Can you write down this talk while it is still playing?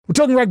We're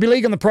talking rugby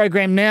league on the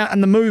program now,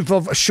 and the move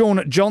of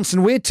Shaun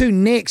Johnson. Where to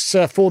next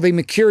for the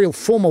mercurial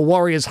former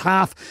Warriors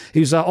half,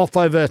 who's off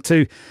over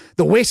to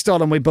the West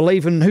Island, we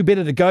believe, and who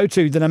better to go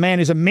to than a man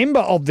who's a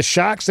member of the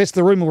Sharks? That's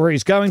the rumour where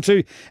he's going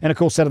to. And, of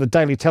course, out of the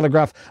Daily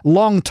Telegraph,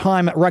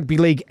 long-time rugby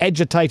league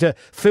agitator,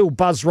 Phil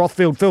Buzz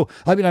Rothfield. Phil,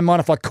 I hope you don't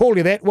mind if I call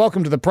you that.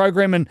 Welcome to the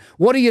program. And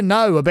what do you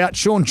know about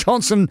Shaun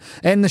Johnson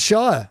and the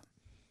Shire?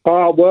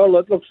 Well,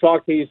 it looks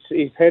like he's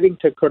heading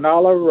to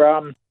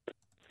Cronulla.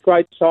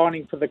 Great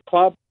signing for the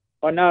club.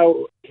 I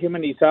know him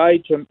and his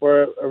agent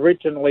were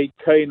originally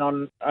keen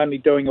on only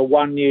doing a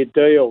one-year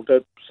deal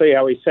to see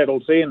how he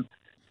settles in.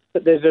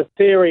 But there's a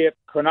theory at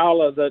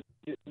Cronulla that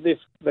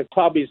the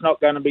club is not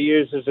going to be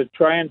used as a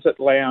transit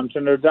lounge,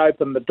 and it would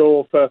open the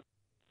door for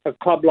a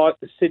club like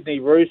the Sydney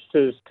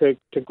Roosters to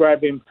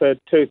grab him for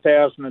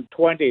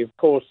 2020. Of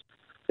course,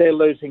 they're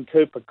losing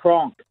Cooper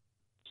Cronk.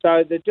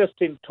 So they're just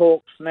in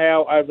talks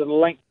now over the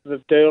length of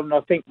the deal, and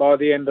I think by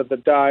the end of the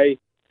day,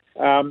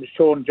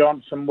 Shaun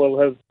Johnson will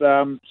have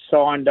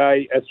signed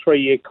a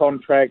 3-year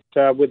contract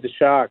with the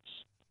Sharks.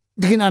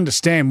 You can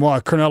understand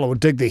why Cronulla would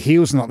dig their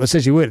heels in like this,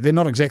 as you would. They're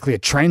not exactly a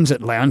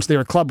transit lounge. They're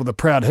a club with a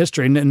proud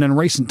history, and in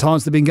recent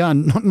times they've been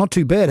going not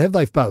too bad, have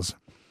they, Buzz?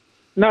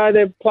 No,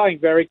 they're playing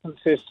very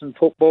consistent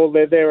football.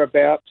 They're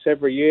thereabouts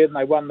every year, and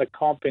they won the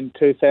comp in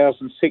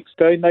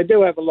 2016. They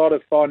do have a lot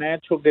of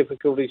financial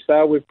difficulties,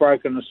 though. We've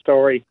broken a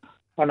story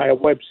on our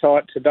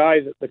website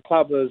today that the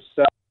club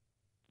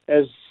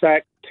has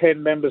sacked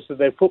 10 members of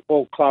their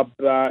football club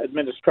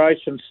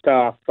administration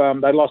staff.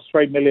 They lost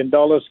 $3 million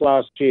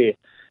last year.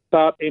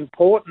 But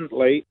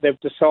importantly, they've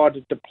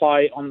decided to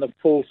play on the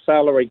full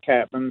salary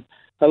cap. And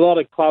a lot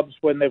of clubs,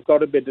 when they've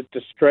got a bit of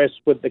distress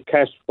with the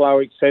cash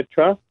flow,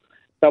 etc.,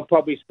 they'll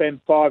probably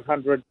spend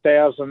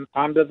 $500,000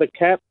 under the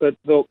cap. But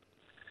look,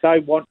 they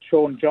want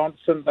Shaun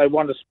Johnson. They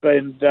want to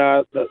spend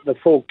the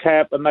full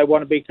cap, and they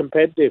want to be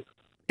competitive.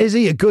 Is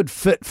he a good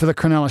fit for the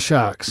Cronulla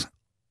Sharks?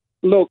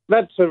 Look,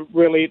 that's a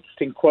really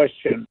interesting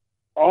question.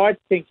 I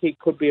think he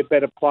could be a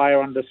better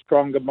player under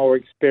stronger, more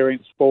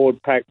experienced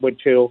forward pack,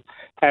 which he'll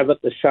have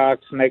at the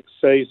Sharks next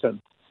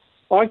season.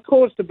 I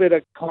caused a bit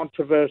of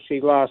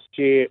controversy last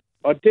year.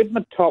 I did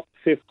my top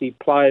 50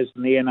 players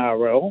in the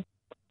NRL,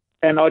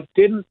 and I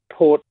didn't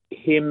put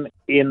him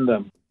in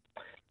them.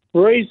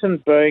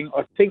 Reason being,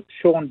 I think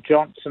Shaun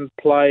Johnson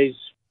plays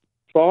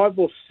 5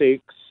 or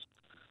 6,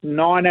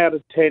 9 out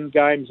of 10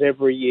 games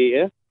every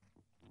year,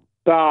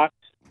 but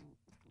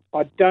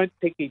I don't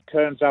think he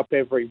turns up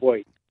every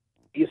week.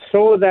 You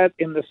saw that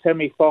in the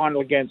semi-final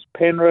against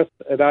Penrith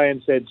at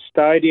ANZ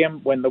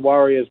Stadium when the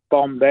Warriors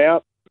bombed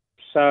out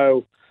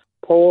so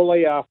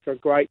poorly after a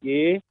great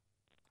year.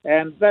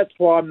 And that's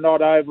why I'm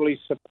not overly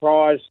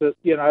surprised that,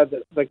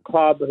 the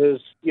club has,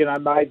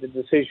 made the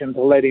decision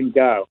to let him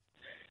go.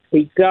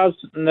 He does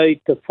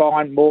need to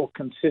find more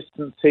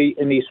consistency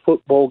in his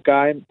football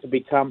game to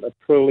become a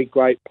truly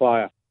great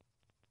player.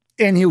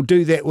 And he'll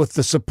do that with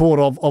the support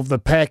of the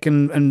pack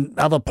and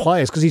other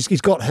players, because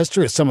he's got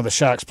history with some of the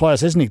Sharks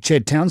players, hasn't he?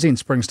 Chad Townsend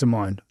springs to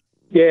mind.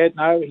 Yeah,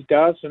 no, he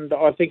does, and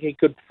I think he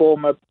could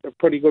form a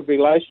pretty good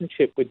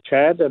relationship with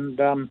Chad. And,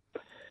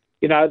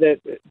 that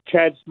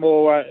Chad's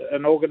more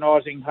an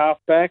organising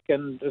halfback,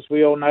 and as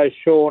we all know,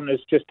 Shaun is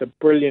just a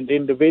brilliant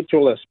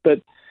individualist.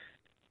 But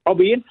I'll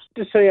be interested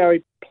to see how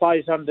he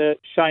plays under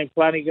Shane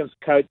Flanagan's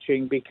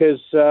coaching,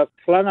 because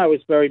Flano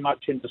is very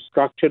much into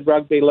structured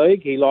rugby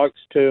league. He likes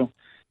to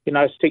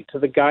stick to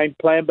the game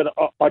plan, but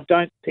I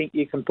don't think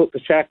you can put the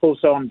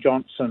shackles on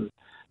Johnson.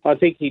 I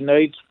think he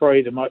needs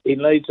freedom. He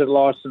needs a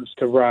licence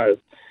to rove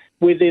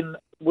within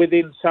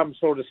some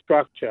sort of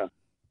structure.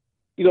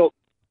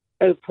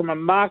 From a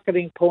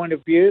marketing point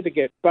of view, to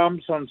get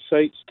bums on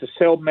seats, to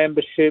sell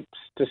memberships,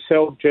 to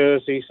sell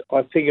jerseys,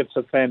 I think it's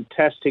a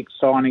fantastic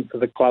signing for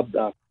the club,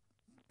 though.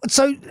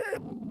 So,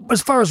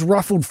 as far as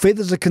ruffled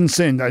feathers are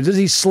concerned, though, does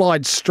he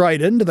slide straight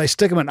in? Do they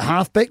stick him at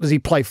halfback? Does he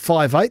play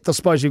 5'8"? I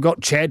suppose you've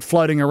got Chad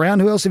floating around.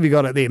 Who else have you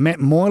got out there? Matt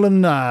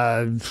Moylan,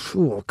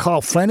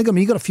 Kyle Flanagan.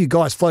 You've got a few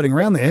guys floating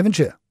around there, haven't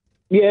you?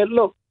 Yeah,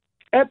 look,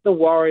 at the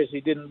Warriors, he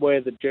didn't wear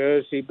the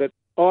jersey, but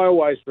I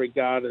always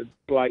regarded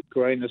Blake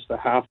Green as the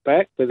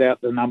halfback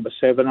without the number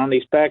 7 on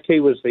his back. He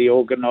was the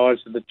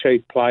organiser, the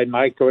chief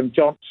playmaker, and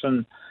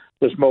Johnson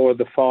was more of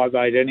the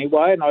 5'8"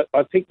 anyway, and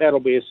I think that'll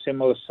be a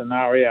similar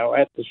scenario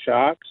at the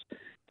Sharks.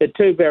 They're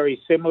two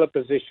very similar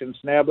positions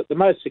now, but the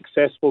most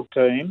successful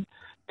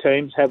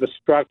teams have a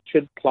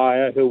structured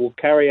player who will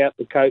carry out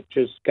the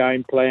coach's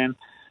game plan,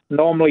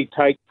 normally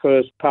take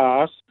first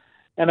pass,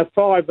 and a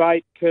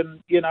 5'8"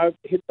 can,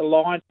 hit the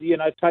line,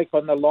 take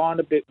on the line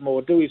a bit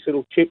more, do his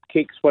little chip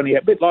kicks when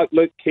a bit like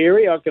Luke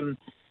Keary. I can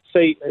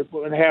see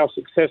how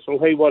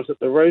successful he was at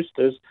the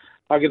Roosters.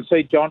 I can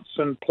see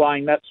Johnson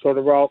playing that sort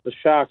of role at the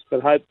Sharks,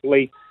 but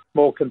hopefully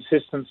more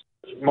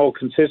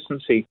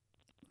consistency.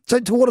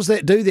 So what does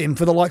that do then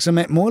for the likes of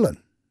Matt Moylan?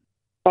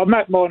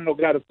 Matt Moylan will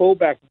go to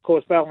fullback. Of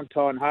course,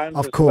 Valentine Holmes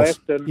has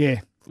left,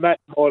 and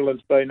Matt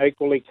Moylan's been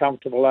equally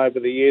comfortable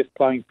over the years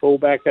playing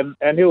fullback, and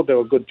he'll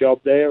do a good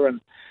job there. And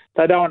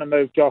they don't want to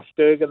move Josh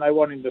Dugan. They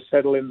want him to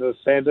settle into the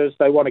centres.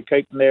 They want to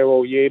keep him there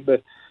all year,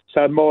 but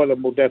So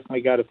Moylan will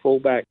definitely go to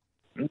fullback.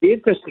 The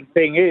interesting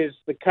thing is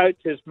the coach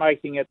is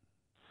making it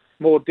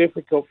more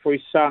difficult for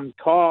his son,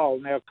 Kyle.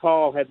 Now,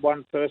 Kyle had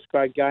one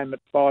first-grade game at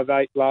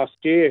 5'8" last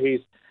year.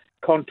 He's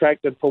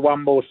contracted for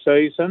one more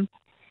season.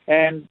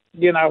 And,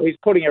 you know, he's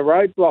putting a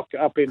roadblock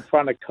up in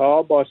front of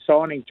Kyle by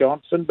signing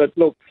Johnson. But,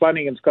 look,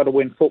 Flanagan's got to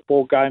win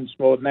football games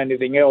more than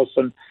anything else,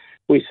 and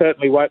we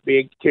certainly won't be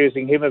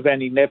accusing him of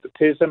any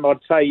nepotism. I'd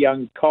say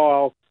young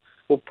Kyle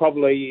will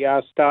probably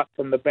start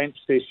from the bench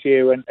this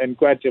year and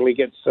gradually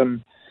get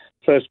some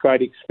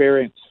first-grade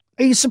experience.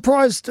 Are you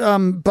surprised,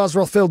 Buzz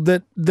Rothfield,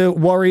 that the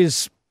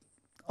Warriors...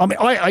 I mean,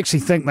 I actually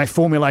think they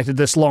formulated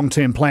this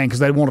long-term plan because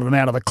they wanted him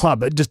out of the club.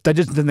 They just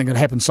didn't think it would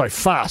happen so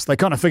fast. They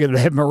kind of figured they'd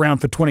have him around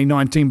for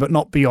 2019, but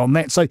not beyond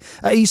that. So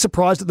are you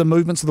surprised at the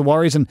movements of the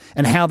Warriors and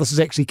how this has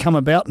actually come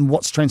about and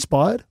what's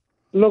transpired?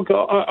 Look,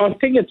 I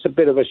think it's a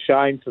bit of a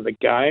shame for the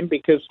game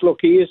because, look,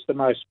 he is the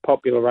most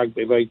popular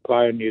rugby league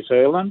player in New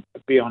Zealand,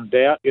 beyond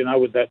doubt, you know,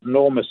 with that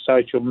enormous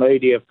social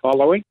media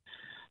following.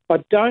 I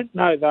don't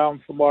know, though,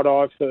 from what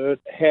I've heard,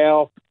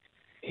 how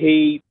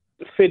he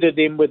fitted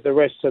in with the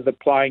rest of the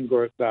playing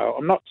group, though.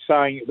 I'm not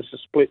saying it was a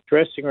split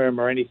dressing room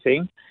or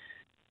anything,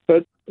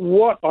 but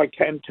what I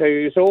can tell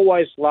you is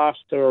always last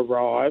to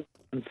arrive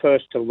and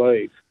first to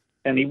leave.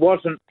 And he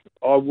wasn't,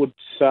 I would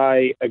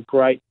say, a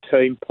great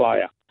team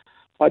player.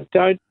 I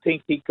don't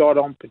think he got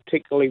on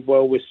particularly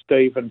well with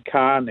Stephen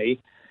Carney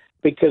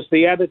because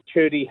the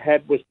attitude he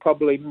had was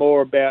probably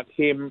more about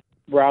him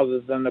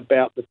rather than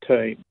about the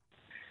team.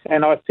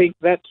 And I think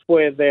that's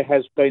where there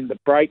has been the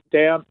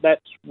breakdown.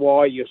 That's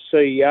why your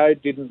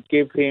CEO didn't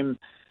give him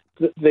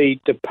the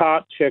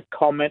departure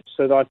comments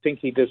that I think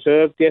he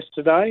deserved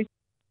yesterday.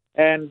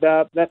 And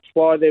that's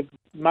why they've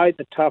made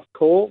the tough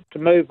call to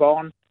move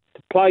on,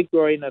 to play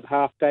Green at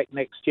halfback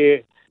next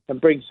year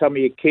and bring some of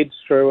your kids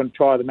through and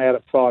try them out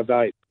at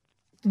 5'8".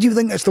 Do you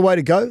think that's the way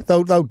to go?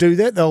 They'll do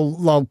that?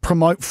 They'll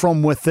promote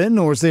from within?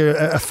 Or is there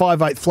a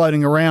 5'8"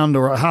 floating around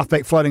or a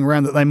halfback floating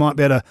around that they might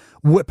be able to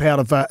whip out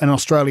of an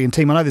Australian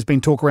team? I know there's been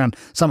talk around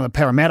some of the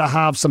Parramatta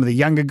halves, some of the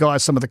younger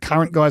guys, some of the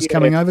current guys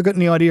coming over. Got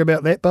any idea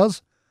about that,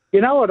 Buzz? You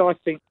know what I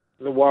think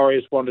the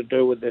Warriors want to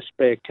do with their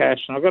spare cash?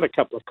 And I've got a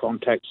couple of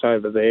contacts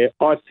over there.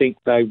 I think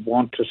they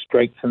want to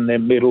strengthen their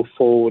middle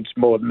forwards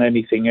more than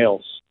anything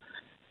else.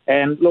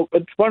 And look,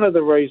 it's one of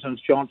the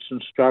reasons Johnson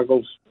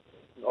struggles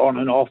on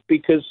and off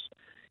because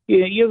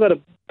you've got to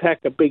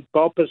pack a big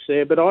boppers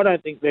there, but I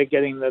don't think they're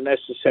getting the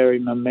necessary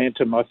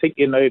momentum. I think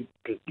you need,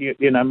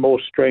 more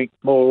strength,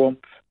 more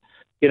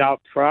oomph,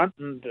 up front,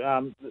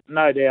 and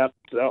no doubt,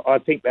 I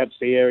think that's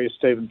the area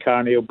Stephen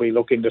Carney will be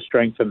looking to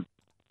strengthen.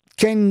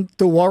 Can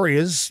the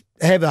Warriors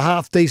have a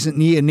half-decent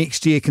year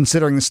next year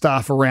considering the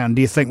staff around?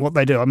 Do you think what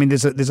they do? I mean,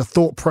 there's a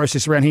thought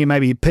process around here.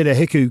 Maybe Peter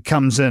Hiku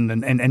comes in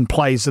and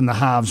plays in the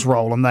halves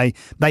role and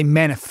they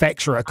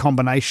manufacture a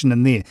combination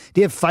in there.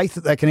 Do you have faith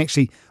that they can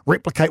actually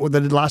replicate what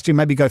they did last year,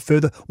 maybe go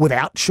further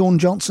without Shaun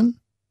Johnson?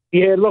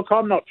 Yeah, look,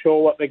 I'm not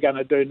sure what they're going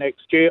to do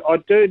next year. I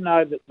do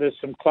know that there's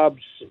some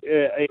clubs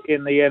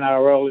in the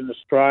NRL in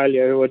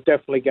Australia who are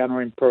definitely going to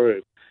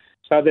improve.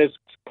 So there's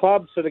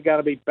clubs that are going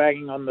to be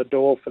banging on the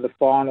door for the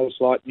finals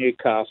like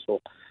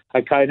Newcastle.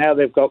 Okay, now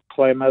they've got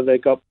Clemmer,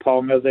 they've got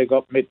Ponga, they've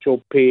got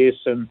Mitchell Pearce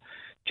and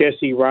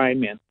Jesse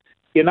Ramian.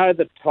 You know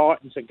the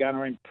Titans are going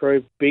to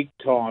improve big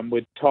time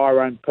with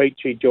Tyrone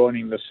Peachey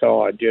joining the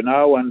side,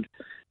 and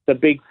the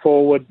big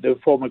forward, the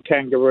former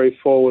Kangaroo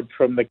forward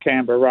from the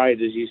Canberra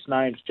Raiders, his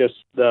name's just...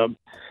 so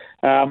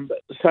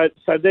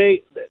they're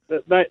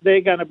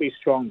going to be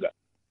stronger.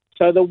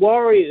 So the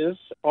Warriors,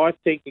 I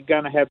think, are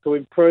going to have to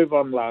improve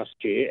on last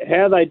year.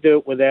 How they do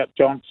it without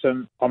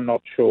Johnson, I'm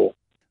not sure.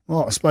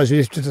 Well, I suppose you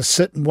have to just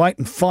sit and wait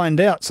and find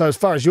out. So as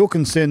far as you're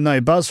concerned, though,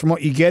 Buzz, from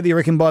what you gather, you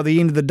reckon by the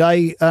end of the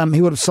day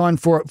he would have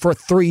signed for a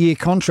 3-year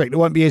contract. It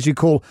won't be, as you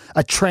call,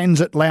 a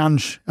transit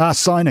lounge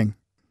signing.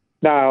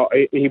 No,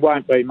 he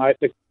won't be, mate.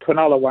 The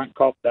Cronulla won't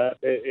cop that.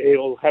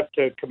 He'll have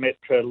to commit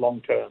to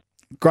long term.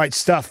 Great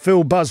stuff.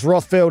 Phil Buzz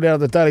Rothfield out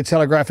of the Daily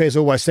Telegraph, as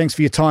always. Thanks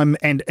for your time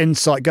and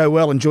insight. Go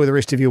well. Enjoy the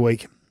rest of your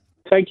week.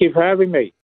 Thank you for having me.